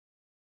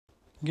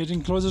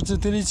Getting closer to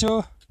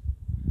Tilicho,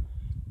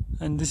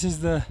 and this is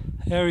the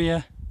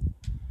area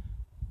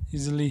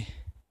easily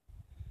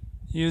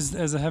used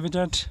as a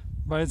habitat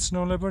by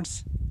snow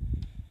leopards.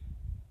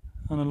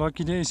 On a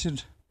lucky day you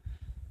should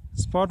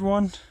spot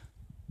one,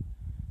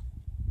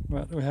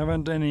 but we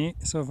haven't any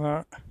so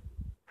far.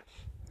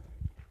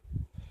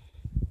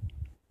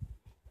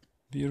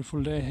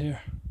 Beautiful day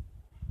here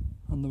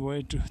on the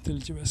way to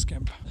Tilicho base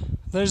camp.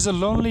 There's a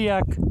lonely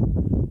yak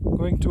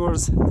going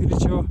towards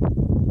Tilicho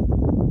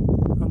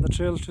on the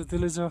trail to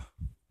Tilicho.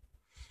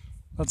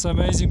 That's an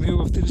amazing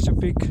view of Tilicho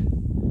Peak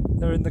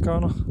there in the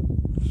corner.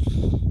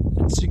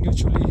 And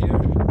Singachuli here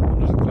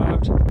under the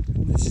cloud.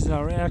 And this is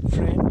our yak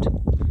friend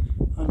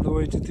on the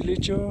way to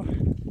Tilicho.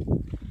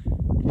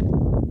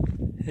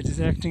 It is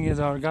acting as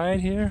our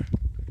guide here.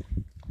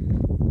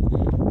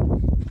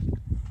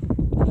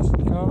 Nice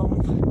and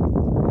calm.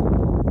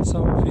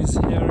 Some of his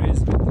hair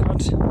is been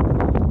cut.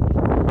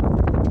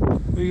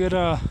 We got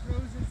a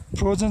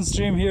frozen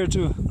stream here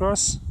to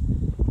cross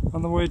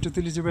on the way to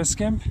Tilicho base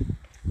camp.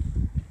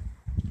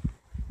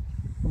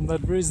 From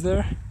that bridge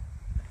there.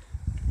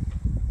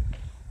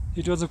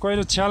 It was quite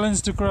a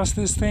challenge to cross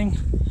this thing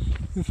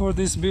before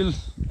this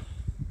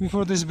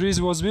bridge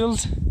was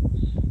built.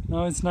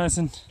 Now it's nice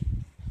and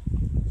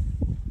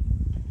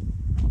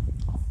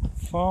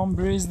firm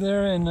bridge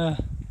there and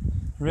a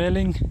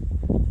railing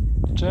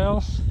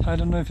trail. I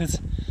don't know if it's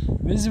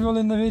visible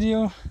in the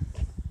video.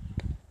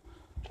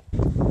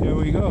 Here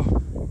we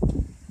go.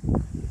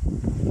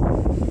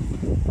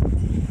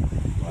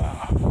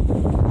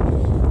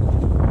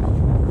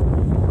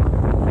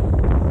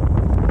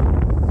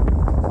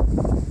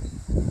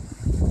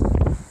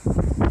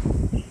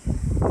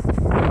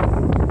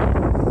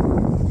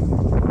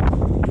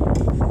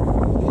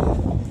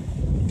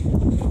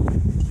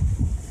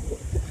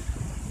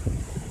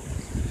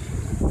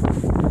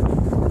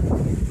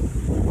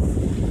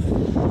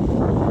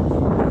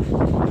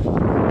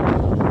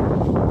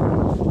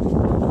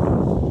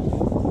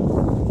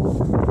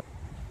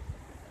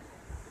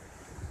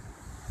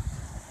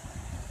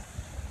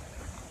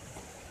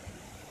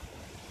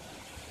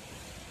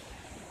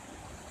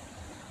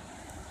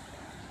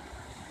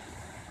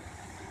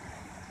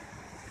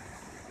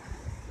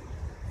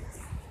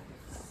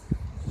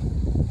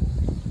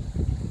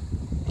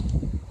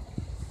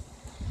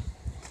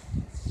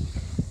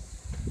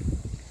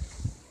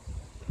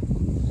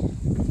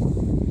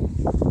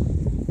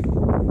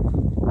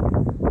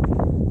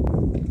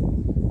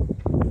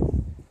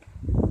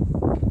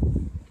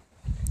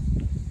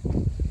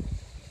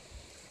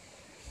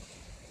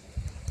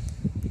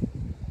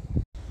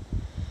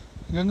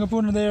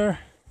 Gangapuna there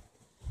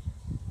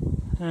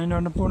and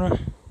Annapurna,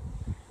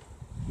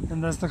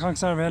 and that's the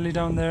Kangsar Valley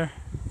down there.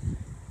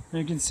 And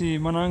you can see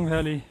Manang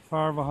Valley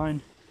far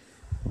behind,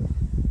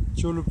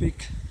 Cholu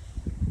Peak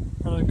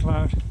under the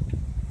cloud.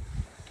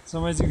 It's an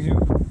amazing view.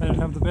 I don't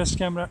have the best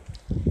camera,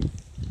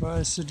 but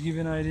I should give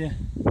you an idea.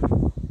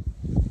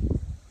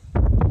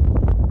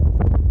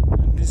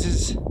 And this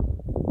is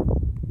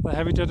the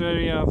habitat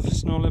area of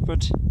snow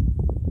leopard.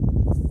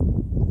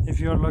 If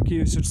you are lucky,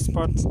 you should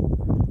spot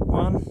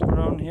one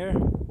around here.